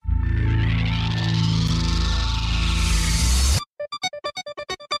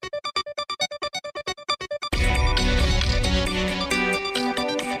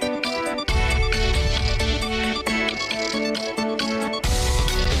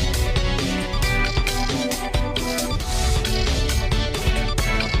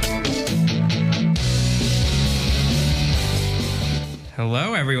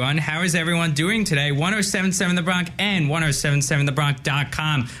Hello, everyone. How is everyone doing today? 1077 The Bronx and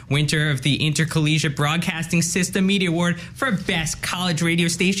 1077thebronx.com. Winner of the Intercollegiate Broadcasting System Media Award for Best College Radio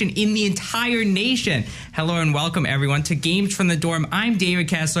Station in the entire nation. Hello and welcome, everyone, to Games from the Dorm. I'm David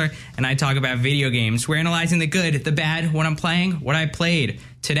Kessler, and I talk about video games. We're analyzing the good, the bad, what I'm playing, what I played.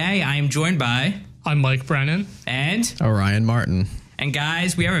 Today, I am joined by... I'm Mike Brennan. And... Orion Martin. And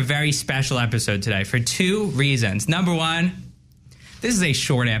guys, we have a very special episode today for two reasons. Number one, this is a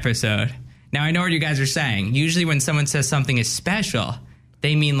short episode. Now, I know what you guys are saying. Usually when someone says something is special,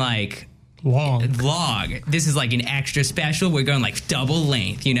 they mean like... Long. This is like an extra special. We're going like double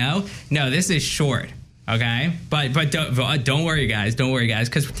length, you know? No, this is short, okay? But don't worry, guys. Don't worry, guys,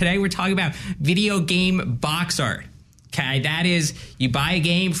 because today we're talking about video game box art, okay? That is, you buy a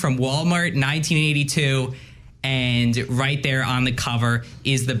game from Walmart 1982, and right there on the cover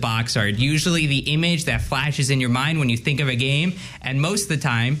is the box art. Usually the image that flashes in your mind when you think of a game, and most of the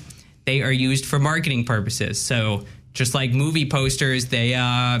time, they are used for marketing purposes. So just like movie posters, they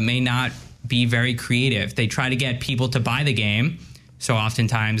may not be very creative. They try to get people to buy the game. So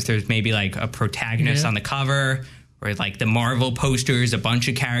oftentimes there's maybe like a protagonist on the cover, or like the Marvel posters, a bunch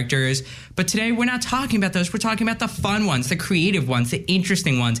of characters. But today we're not talking about those. We're talking about the fun ones, the creative ones, the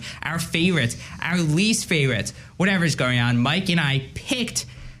interesting ones, our favorites, our least favorites, whatever's going on. Mike and I picked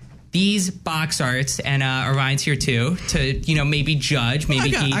these box arts, and Orion's here too, to, you know, maybe judge, maybe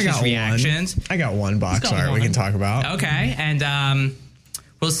gauge his reactions. I got one box art we can talk about. Okay, and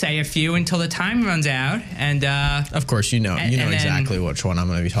we'll say a few until the time runs out. And of course, you know exactly which one I'm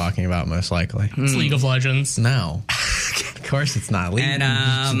going to be talking about, most likely. It's League of Legends. No, of course it's not. And,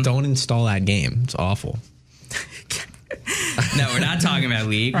 just don't install that game. It's awful. No, we're not talking about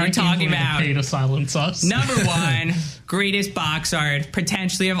League. We're talking about pay to silence us. Number one, greatest box art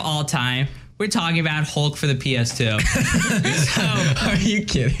potentially of all time. We're talking about Hulk for the PS2. So, are you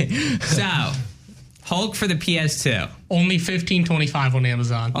kidding? So, Hulk for the PS2. Only $15.25 on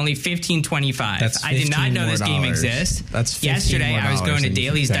Amazon. Only $15.25. That's I did not know this game exists. That's yesterday. I was going to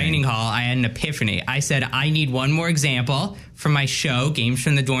Daly's Dining Hall. I had an epiphany. I said, I need one more example for my show, Games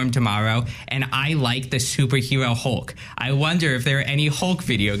from the Dorm tomorrow, and I like the superhero Hulk. I wonder if there are any Hulk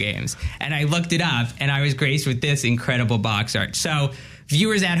video games. And I looked it up, and I was graced with this incredible box art. So,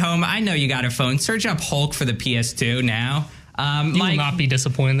 viewers at home, I know you got a phone. Search up Hulk for the PS2 now. You Mike, will not be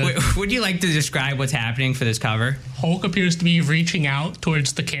disappointed. Would you like to describe what's happening for this cover? Hulk appears to be reaching out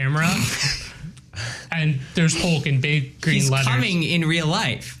towards the camera, and there's Hulk in big green letters. He's coming in real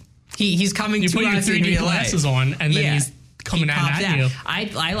life. He's coming to us in real life. You put your 3D glasses on, and then he's coming at you.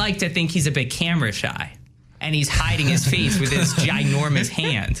 I like to think he's a bit camera shy, and he's hiding his face with his ginormous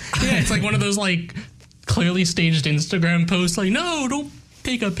hand. Yeah, it's like one of those like clearly staged Instagram posts. Like, no, don't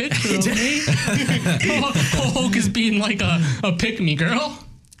take a picture of me. Hulk is being like a pick-me girl.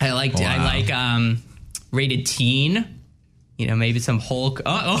 I like rated teen. You know, maybe some Hulk.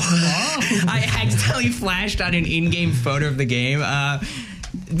 I accidentally flashed on an in-game photo of the game.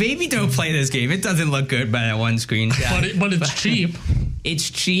 Maybe don't play this game. It doesn't look good by that one screenshot. But it's cheap. It's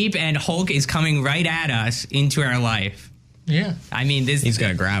cheap, and Hulk is coming right at us into our life. Yeah. I mean, he's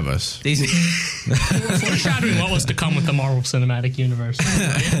going to grab us. Foreshadowing what was to come with the Marvel Cinematic Universe.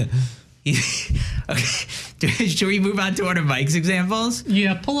 Okay. Should we move on to one of Mike's examples?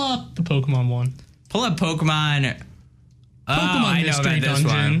 Yeah, pull up the Pokemon one. Pull up Pokemon. Pokemon Mystery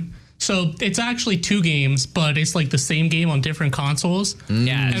Dungeon. So it's actually two games, but it's like the same game on different consoles.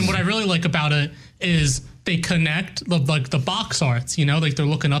 Yeah. And what I really like about it is they connect the box arts, you know, like they're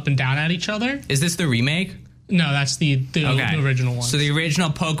looking up and down at each other. Is this the remake? No, that's the original one. So the original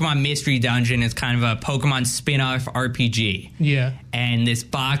Pokemon Mystery Dungeon is kind of a Pokemon spin-off RPG. Yeah. And this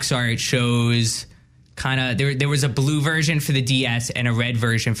box art shows kind of... There was a blue version for the DS and a red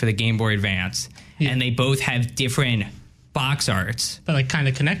version for the Game Boy Advance. Yeah. And they both have different box arts. But like kind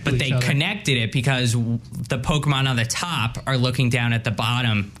of connect to each other. But they connected it because the Pokemon on the top are looking down at the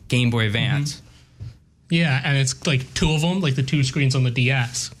bottom Game Boy Advance. Mm-hmm. Yeah, and it's like two of them, like the two screens on the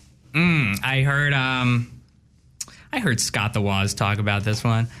DS. I heard Scott the Woz talk about this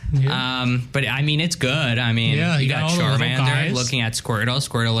one. Yeah. But I mean, it's good. I mean, you got Charmander looking at Squirtle.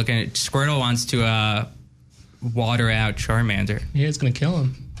 Squirtle wants to water out Charmander. Yeah, it's going to kill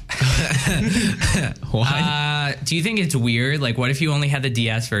him. What? Do you think it's weird? Like, what if you only had the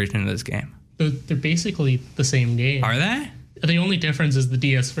DS version of this game? They're basically the same game. Are they? The only difference is the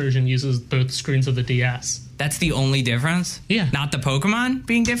DS version uses both screens of the DS. That's the only difference? Yeah. Not the Pokemon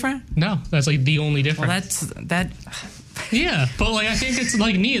being different? No, that's like the only difference. Well, Yeah, but like I think it's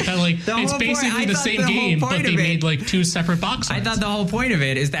like neat that like it's basically the same game, but they made like 2 separate box arts. I thought the whole point of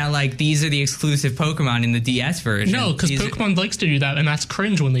it is that like these are the exclusive Pokemon in the DS version. No, because Pokemon likes to do that, and that's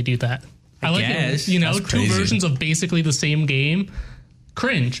cringe when they do that. I like it. You know, 2 versions of basically the same game,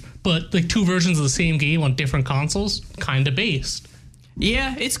 cringe. But like 2 versions of the same game on different consoles, kind of based.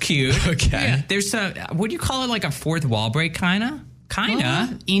 Yeah, it's cute. Okay. Yeah, there's what do you call it? Like a fourth wall break, kinda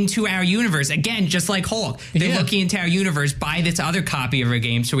into our universe. Again, just like Hulk, they're looking into our universe. Buy this other copy of our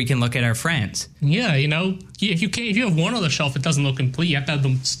game so we can look at our friends. Yeah, you know, if you have one on the shelf, it doesn't look complete. You have to have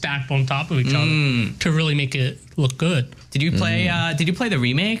them stacked on top of each other to really make it look good. Did you play? Did you play the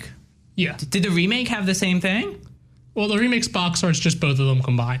remake? Yeah. Did the remake have the same thing? Well, the remake's box art's just both of them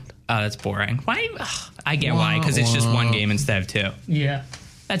combined. Oh, that's boring. Why? Ugh, I get why, because it's just one game instead of 2. Yeah.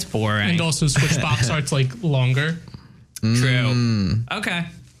 That's boring. And also Switch box art's like longer. True. Okay.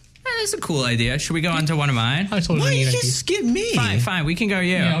 That's a cool idea. Should we go on to one of mine? I totally Why need you idea. just skip me? Fine. We can go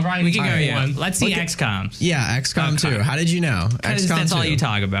you. Yeah, Ryan, we can go you. one. Let's see XCOMs. Yeah, XCOM 2. How did you know? XCOM That's 2. all you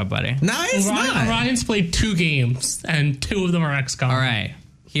talk about, buddy. No, it's not. Ryan's played 2 games, and 2 of them are XCOM. All right.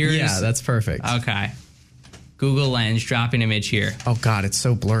 Here's That's perfect. okay. Google Lens, drop an image here. Oh God, it's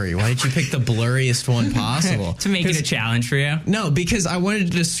so blurry. Why did you pick the blurriest one possible? To make it a challenge for you? No, because I wanted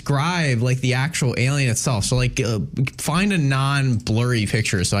to describe like the actual alien itself. So like find a non-blurry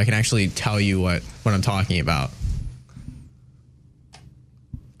picture so I can actually tell you what I'm talking about.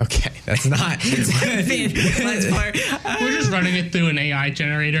 Okay, that's not. We're just running it through an AI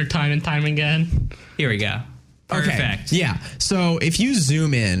generator time and time again. Here we go. Perfect. Okay. Yeah. So if you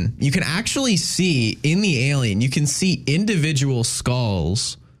zoom in, you can actually see in the alien, you can see individual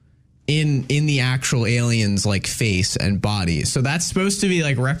skulls in the actual alien's like face and body. So that's supposed to be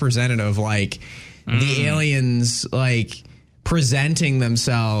like representative, like the aliens like presenting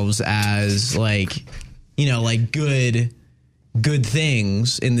themselves as like, you know, like good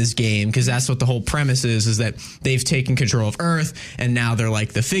things in this game, because that's what the whole premise is that they've taken control of Earth and now they're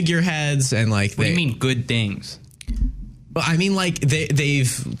like the figureheads and like what do you mean good things? Well, I mean, like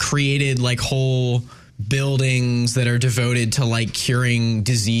they've created like whole buildings that are devoted to like curing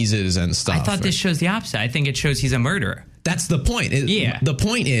diseases and stuff. I thought this shows the opposite. I think it shows he's a murderer. That's the point. Yeah. The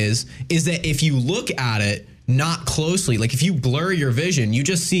point is that if you look at it not closely, like if you blur your vision, you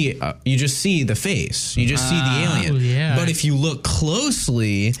just see the face. You just see the alien. Yeah. But if you look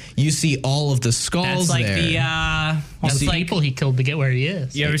closely, you see all of the skulls. That's like there. All the people he killed to get where he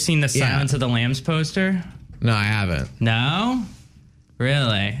is. You ever seen the Silence of the Lambs poster? No, I haven't. No?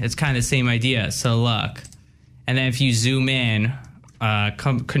 Really? It's kind of the same idea. So look. And then if you zoom in,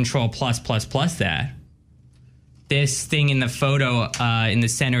 control plus that. This thing in the photo in the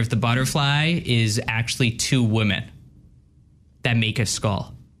center of the butterfly is actually 2 women that make a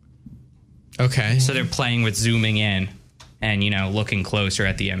skull. Okay. So they're playing with zooming in and, you know, looking closer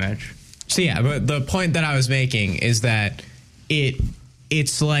at the image. So yeah, but the point that I was making is that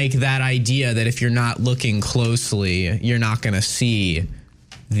it's like that idea that if you're not looking closely, you're not going to see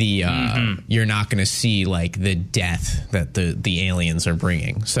you're not going to see like the death that the aliens are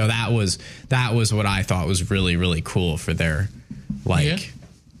bringing. So that was what I thought was really, really cool for their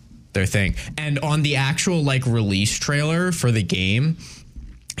their thing. And on the actual like release trailer for the game,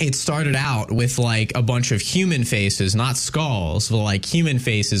 it started out with like a bunch of human faces, not skulls, but like human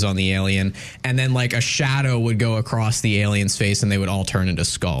faces on the alien, and then like a shadow would go across the alien's face and they would all turn into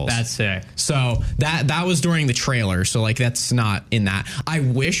skulls. That's sick. So that was during the trailer, so like that's not in that. I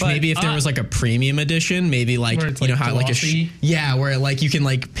wish maybe if there was like a premium edition, maybe like you know how like where like you can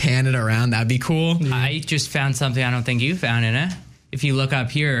like pan it around, that'd be cool. I just found something I don't think you found in it. If you look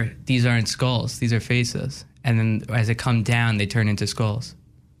up here, these aren't skulls, these are faces. And then as it come down, they turn into skulls.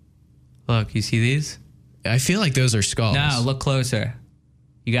 Look, you see these? I feel like those are skulls. No, look closer.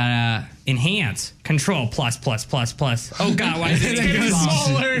 You gotta enhance. Control plus. Oh God, why is it getting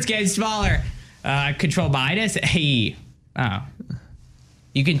smaller? It's getting smaller. Control minus. Hey. Oh.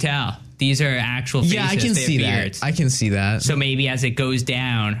 You can tell. These are actual faces. Yeah, I can see that. I can see that. So maybe as it goes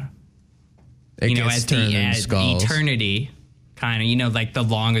down, it as eternity, kind of, you know, like the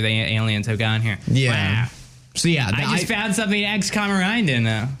longer the aliens have gone here. Yeah. Wow. So yeah, I just found something XCOM Orion in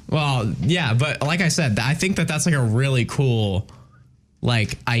though. Well, yeah, but like I said, I think that's like a really cool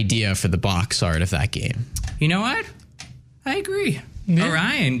like idea for the box art of that game. You know what? I agree. Yeah.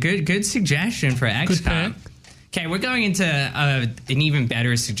 Orion, good suggestion for XCOM. Okay, we're going into an even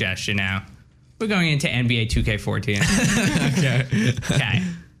better suggestion now. We're going into NBA 2K14. Okay.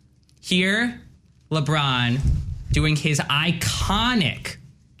 Here, LeBron doing his iconic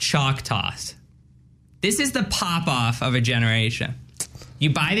chalk toss. This is the pop-off of a generation. You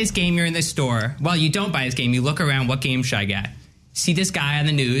buy this game, you're in the store. Well, you don't buy this game. You look around, what game should I get? See this guy on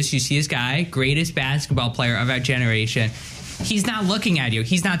the news. You see this guy, greatest basketball player of our generation. He's not looking at you.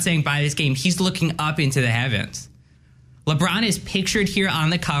 He's not saying buy this game. He's looking up into the heavens. LeBron is pictured here on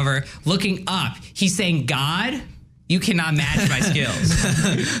the cover, looking up. He's saying, God, you cannot match my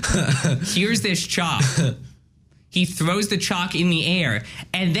skills. Here's this chalk. He throws the chalk in the air.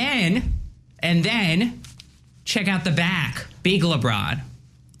 And then, check out the back. Big LeBron.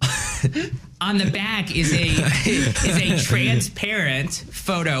 On the back is a transparent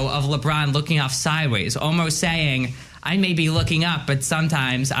photo of LeBron looking off sideways, almost saying, I may be looking up, but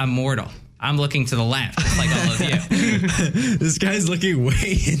sometimes I'm mortal. I'm looking to the left, just like all of you. This guy's looking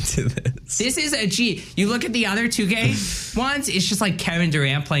way into this. This is a G. You look at the other 2K ones, it's just like Kevin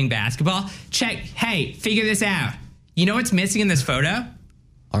Durant playing basketball. Hey, figure this out. You know what's missing in this photo?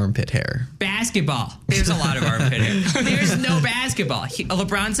 Armpit hair. Basketball. There's a lot of armpit hair. There's no basketball.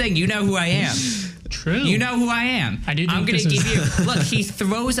 LeBron saying, you know who I am. True. You know who I am. I do. I'm going to give you... Look, he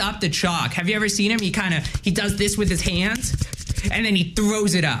throws up the chalk. Have you ever seen him? He does this with his hands, and then he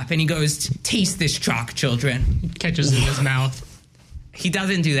throws it up, and he goes, taste this chalk, children. Catches it in his mouth. He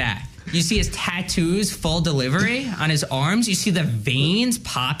doesn't do that. You see his tattoos, full delivery on his arms. You see the veins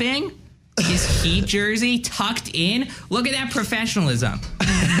popping. His Heat jersey tucked in. Look at that professionalism.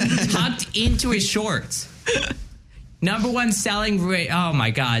 Tucked into his shorts. Number one selling rate. Oh my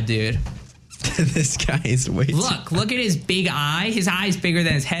God, dude. This guy is way Look at his big eye. His eye is bigger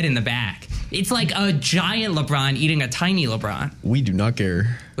than his head in the back. It's like a giant LeBron eating a tiny LeBron. We do not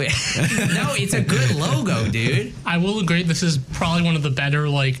care. No, it's a good logo, dude. I will agree. This is probably one of the better,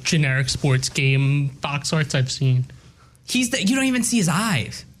 like, generic sports game box arts I've seen. You don't even see his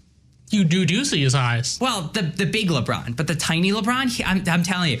eyes. You do see his eyes. Well, the big LeBron, but the tiny LeBron, I'm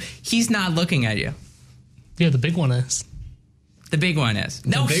telling you, he's not looking at you. Yeah, the big one is. The big one is.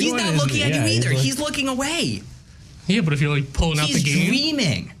 No, he's not looking at you either. He's looking away. Yeah, but if you're like pulling out the game, he's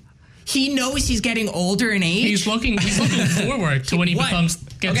dreaming. He knows he's getting older in age. He's looking forward to when he gets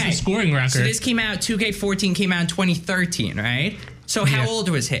the scoring record. So this came out. 2K14 came out in 2013, right? So how old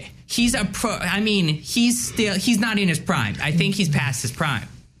was he? He's a pro. I mean, he's not in his prime. I think he's past his prime.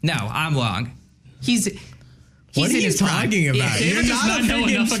 No, I'm wrong. He's what are you talking about? Yeah, you're not know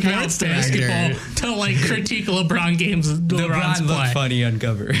enough about basketball to like critique LeBron games. LeBron looked funny on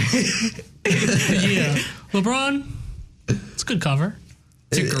cover. Yeah, LeBron. It's a good cover.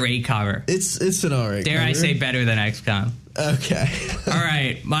 It's a great cover. It's an alright. Dare cover. I say better than XCOM? Okay. All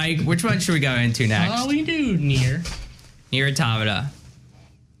right, Mike. Which one should we go into next? Oh, we do Nier Automata.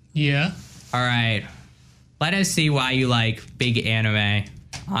 Yeah. All right. Let us see why you like big anime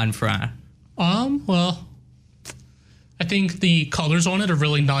on front. Well, I think the colors on it are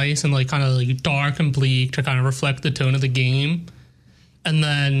really nice and like kind of like dark and bleak to kind of reflect the tone of the game. And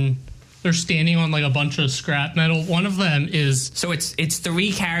then they're standing on like a bunch of scrap metal. One of them is so it's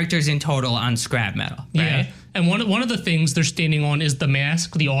 3 characters in total on scrap metal, right? Yeah. And one of the things they're standing on is the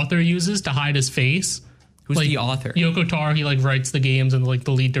mask the author uses to hide his face. Who's like, the author? Yoko Taro. He like writes the games and like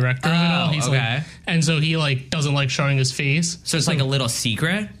the lead director of it all. He's okay. Like, and so he like doesn't like showing his face. So it's like a little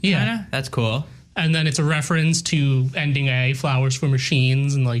secret. Yeah, kinda? That's cool. And then it's a reference to ending A, Flowers for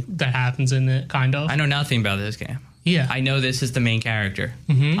Machines, and like that happens in it, kind of. I know nothing about this game. Yeah, I know this is the main character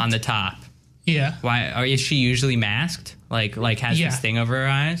on the top. Yeah. Why is she usually masked? Like has this thing over her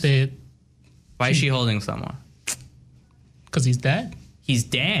eyes? Why is she holding someone? Because he's dead. He's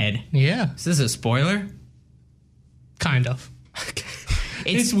dead? Yeah. Is this a spoiler? Kind of.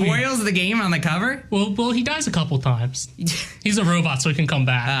 It spoils the game on the cover? Well, he dies a couple times. He's a robot, so he can come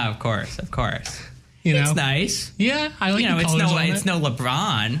back. Oh, of course. You know? It's nice. Yeah, I like the colors on it's no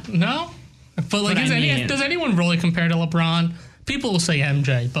LeBron. No? But like, does anyone really compare to LeBron? People will say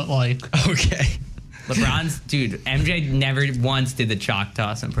MJ, but like... Okay. Dude, MJ never once did the chalk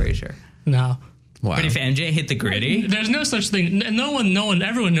toss, I'm pretty sure. No. Wow. But if MJ hit the gritty... There's no such thing.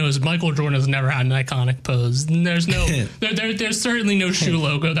 Everyone knows Michael Jordan has never had an iconic pose. There's no... there's certainly no shoe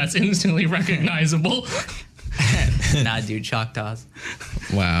logo that's instantly recognizable. Nah, dude, chalk toss.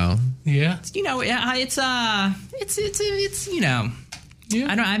 Wow. Yeah. It's you know, Yeah. I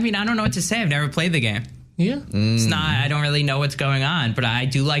don't know what to say. I've never played the game. Yeah. It's not, I don't really know what's going on, but I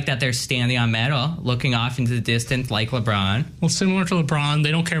do like that they're standing on metal, looking off into the distance like LeBron. Well, similar to LeBron, they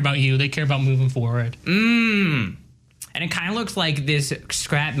don't care about you. They care about moving forward. And it kind of looks like this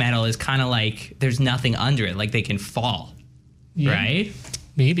scrap metal is kind of like there's nothing under it, like they can fall. Yeah. Right?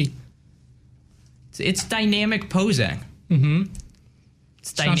 Maybe. It's dynamic posing. Mm-hmm.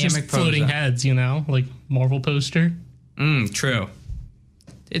 It's dynamic not just floating heads, like Marvel poster. True.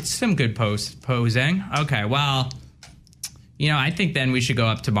 It's some good posing. Okay, well, I think then we should go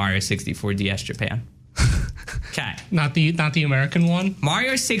up to Mario 64 DS Japan. Okay. Not the American one?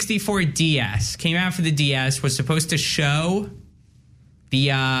 Mario 64 DS came out for the DS, was supposed to show the,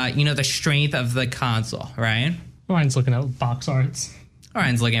 the strength of the console, right? Ryan's looking at box arts.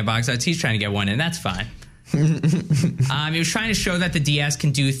 Ryan's looking at box arts. He's trying to get one in. That's fine. He was trying to show that the DS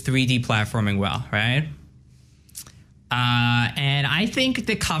can do 3D platforming well, right? And I think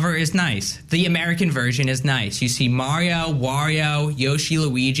the cover is nice. The American version is nice. You see Mario, Wario, Yoshi,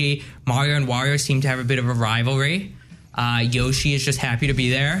 Luigi. Mario and Wario seem to have a bit of a rivalry. Yoshi is just happy to be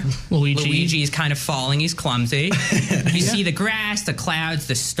there. Luigi is kind of falling. He's clumsy. You see the grass, the clouds,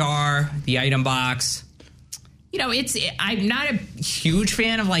 the star, the item box. I'm not a huge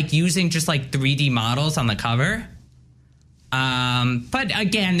fan of using just 3D models on the cover. But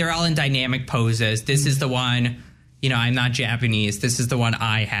again, they're all in dynamic poses. This is the one, I'm not Japanese. This is the one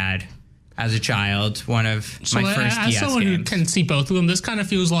I had as a child. One of my first DS games. As someone who can see both of them, this kind of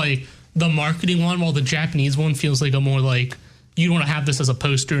feels like the marketing one, while the Japanese one feels like a more you want to have this as a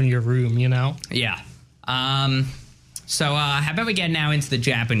poster in your room, Yeah. So how about we get now into the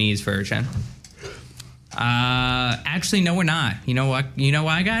Japanese version? Actually, no, we're not. You know what? You know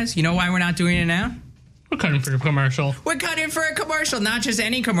why, guys? You know why we're not doing it now? We're cutting for a commercial. We're cutting for a commercial, not just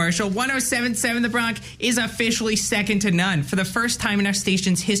any commercial. 107.7 The Bronx is officially second to none. For the first time in our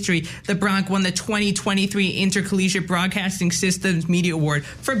station's history, The Bronx won the 2023 Intercollegiate Broadcasting Systems Media Award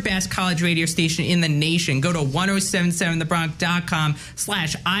for Best College Radio Station in the nation. Go to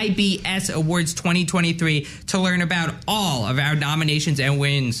 1077thebronx.com/IBS Awards 2023 to learn about all of our nominations and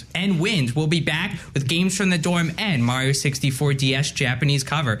wins. We'll be back with Games from the Dorm and Mario 64 DS Japanese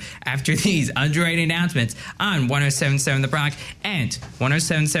cover after these underrated announcements on 1077 The Bronx and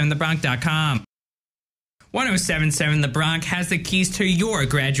 1077thebronx.com. 1077 The Bronx has the keys to your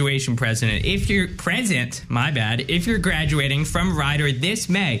graduation present. If you're graduating from Rider this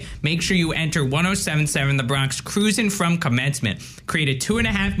May, make sure you enter 1077 The Bronx Cruisin' from Commencement. Create a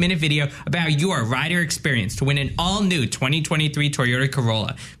 2.5-minute video about your Rider experience to win an all-new 2023 Toyota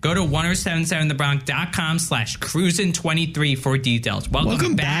Corolla. Go to 1077thebronx.com/cruisin23 for details.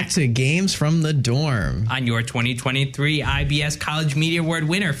 Welcome back to Games from the Dorm. On your 2023 IBS College Media Award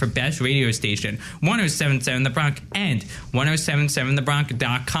winner for Best Radio Station, 1077 The Bronx and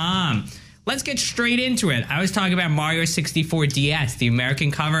 1077thebronx.com. Let's get straight into it. I was talking about Mario 64 DS, the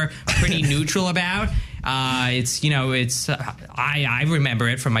American cover, pretty neutral about. I remember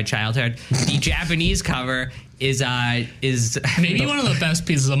it from my childhood. The Japanese cover is maybe one of the best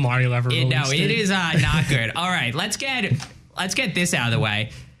pieces of Mario ever released. No, it is not good. All right, let's get this out of the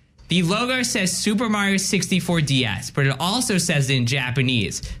way. The logo says Super Mario 64 DS, but it also says in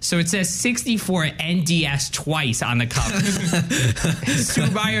Japanese. So it says 64 NDS twice on the cover.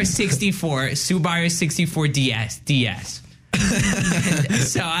 Super Mario 64, Super Mario 64 DS.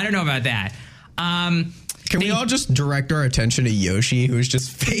 So I don't know about that. Can we all just direct our attention to Yoshi, who's just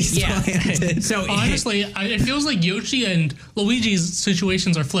face planted? So honestly, it feels like Yoshi and Luigi's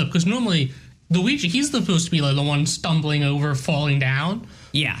situations are flipped, because normally Luigi, he's supposed to be the one stumbling over, falling down.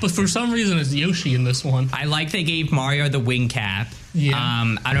 Yeah. But for some reason, it's Yoshi in this one. I like they gave Mario the wing cap.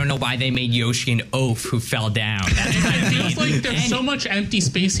 Yeah. I don't know why they made Yoshi an oaf who fell down. It feels like there's so much empty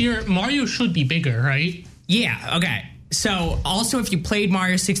space here. Mario should be bigger, right? Yeah, okay. So, also, if you played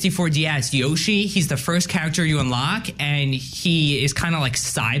Mario 64 DS, Yoshi, he's the first character you unlock, and he is kind of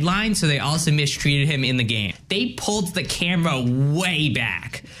sidelined, so they also mistreated him in the game. They pulled the camera way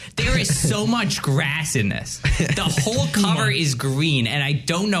back. There is so much grass in this. The whole cover is green, and I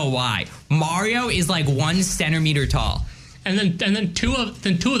don't know why. Mario is 1 centimeter tall. And then two of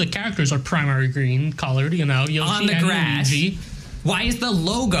the characters are primary green colored, Yoshi on the and grass. Luigi. Why is the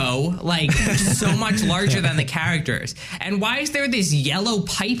logo so much larger than the characters? And why is there this yellow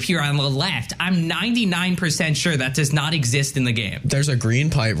pipe here on the left? I'm 99% sure that does not exist in the game. There's a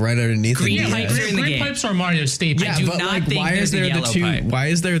green pipe right underneath the pipes are in the game. Green pipes are Mario's staple. Yeah, I do not think why is there the two? Pipe. Why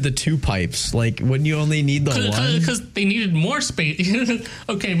is there the two pipes? Wouldn't you only need the one? Because they needed more space.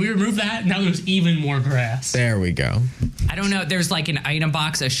 Okay, we removed that. Now there's even more grass. There we go. I don't know. There's an item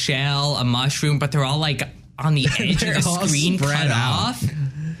box, a shell, a mushroom, but they're all on the edge of the screen cut off.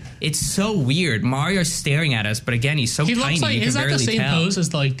 It's so weird. Mario's staring at us, but again, he's so tiny. Looks is that the same pose as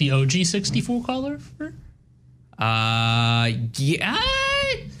the OG 64 color? Yeah. He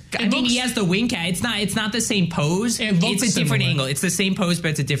has the wing cap. It's not the same pose. It's a different angle. It's the same pose,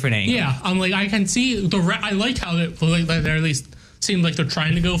 but it's a different angle. Yeah, I can see I like how they're at least seemed like they're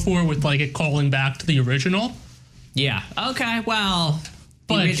trying to go for with it calling back to the original. Yeah. Okay. Well,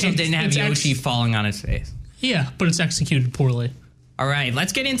 the original didn't have Yoshi falling on his face. Yeah, but it's executed poorly. All right,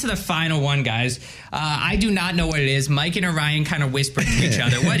 let's get into the final one, guys. I do not know what it is. Mike and Orion kind of whispered to each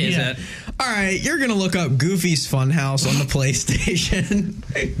other. What is it? All right, you're going to look up Goofy's Funhouse on the PlayStation.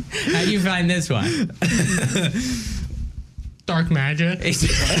 How do you find this one? Dark magic.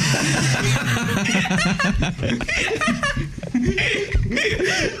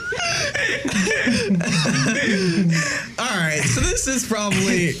 All right, so this is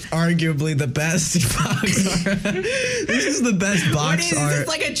probably arguably the best box art. This is the best box art. Is this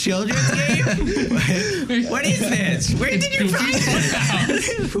like a children's game? What is this? Where did you find this?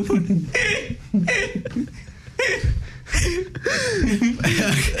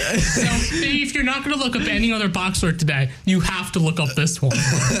 So if you're not going to look up any other box art today, you have to look up this one.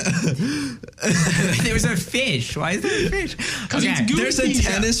 There's a fish. Why is there a fish? Okay. There's a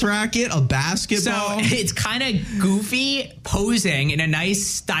tennis racket, a basketball. So it's kind of Goofy posing in a nice,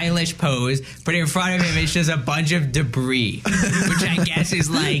 stylish pose, but in front of him it's just a bunch of debris, which I guess is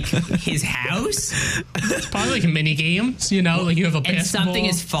like his house. It's probably like mini games, you know, like you have a basketball. And something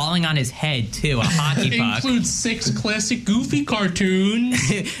is falling on his head too, a hockey puck. It includes 6 classic Goofy cartoons.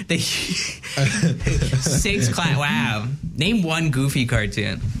 6 wow. Name one Goofy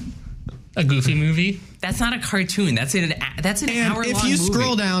cartoon. A Goofy movie. That's not a cartoon. That's an hour-long If you movie.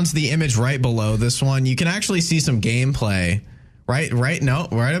 scroll down to the image right below this one, you can actually see some gameplay. Right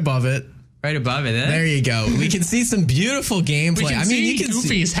above it. Right above it. There you go. We can see some beautiful gameplay. We can you can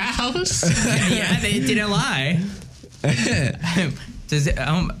Goofy's house. Yeah, they didn't lie. Does it,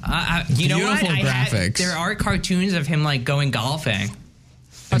 you know what? Graphics. There are cartoons of him like going golfing.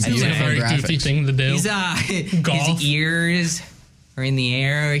 That seems like a very graphics. Goofy thing to do. He's Golf. his ears are in the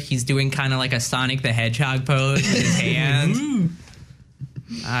air. He's doing kind of like a Sonic the Hedgehog pose with his hand.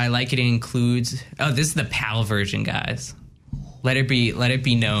 I like it includes. Oh, this is the PAL version, guys. Let it be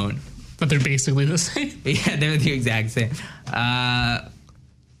known. But they're basically the same. Yeah, they're the exact same. Yeah,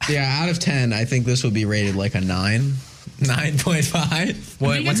 out of 10, I think this would be rated like a 9.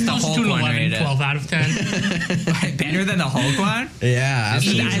 9.5. What's the Hulk one 11, rated? 12 out of 10. Better than the Hulk one? Yeah,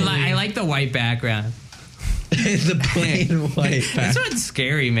 absolutely. I like the white background. The plain white. This one's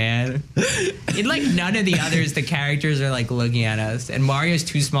scary, man. In like none of the others, the characters are like looking at us, and Mario's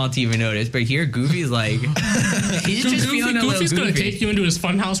too small to even notice. But here, Goofy's like, he's just feeling a little Goofy's goofy. gonna take you into his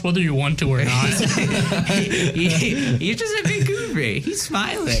funhouse whether you want to or not. He's just a bit goofy. He's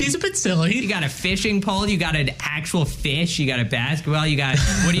smiling. He's a bit silly. You got a fishing pole. You got an actual fish. You got a basketball. You got.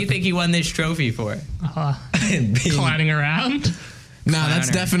 What do you think he won this trophy for? Clowning around. No, that's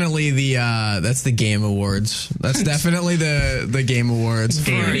definitely that's the Game Awards. That's definitely the Game Awards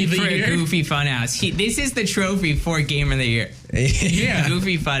for a Goofy Funhouse. This is the trophy for Game of the Year. Yeah,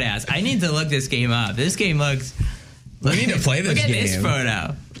 Goofy Funhouse. I need to look this game up. This game looks. We need to play this game. Look at this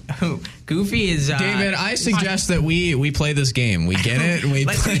photo. Goofy is. David, I suggest that we play this game. We get it. And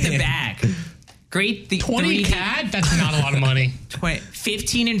Let's read the back. Great. 20 CAD? That's not a lot of money.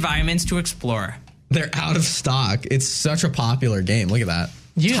 15 environments to explore. They're out of stock. It's such a popular game. Look at that.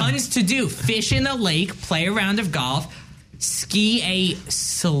 Yeah. Tons to do. Fish in the lake, play a round of golf, ski a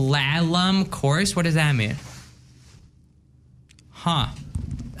slalom course. What does that mean? Huh.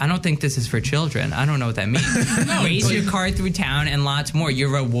 I don't think this is for children. I don't know what that means. Race your car through town and lots more.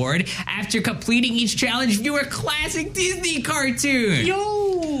 Your reward, after completing each challenge, view a classic Disney cartoon.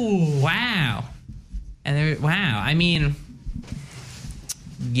 Yo! Wow. And wow. I mean...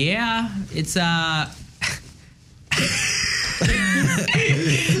 Yeah, it's this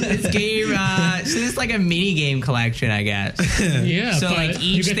game. So this is like a mini game collection, I guess. Yeah. So like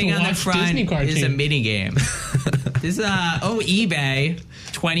each thing on the front is a mini game. This eBay,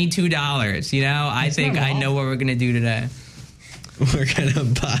 $22. You know, I think I know what we're gonna do today. We're gonna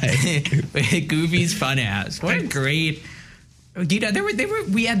buy Goofy's Funhouse. What a great. You know,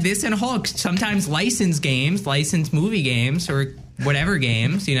 we had this and Hulk. Sometimes licensed games, licensed movie games, or whatever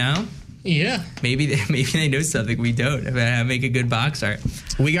games, you know? Yeah. Maybe they know something we don't about how to make a good box art.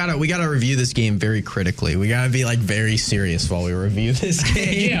 We gotta review this game very critically. We gotta be like very serious while we review this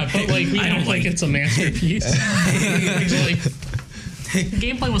game. Yeah, but like we don't like it's a masterpiece. Like,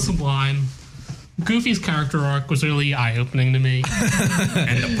 gameplay was sublime. Goofy's character arc was really eye-opening to me.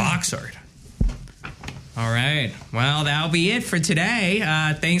 And the box art. All right. Well, that'll be it for today.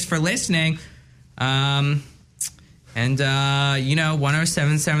 Thanks for listening. And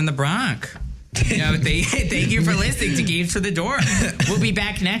 1077 The Bronx. Thank you for listening to Games for the Door. We'll be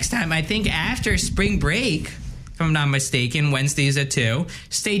back next time, I think, after spring break, if I'm not mistaken, Wednesdays at 2.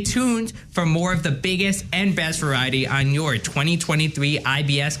 Stay tuned for more of the biggest and best variety on your 2023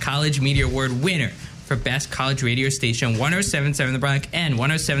 IBS College Media Award winner for Best College Radio Station, 1077 The Bronx and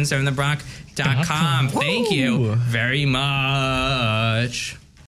 1077thebronx.com. Thank you very much.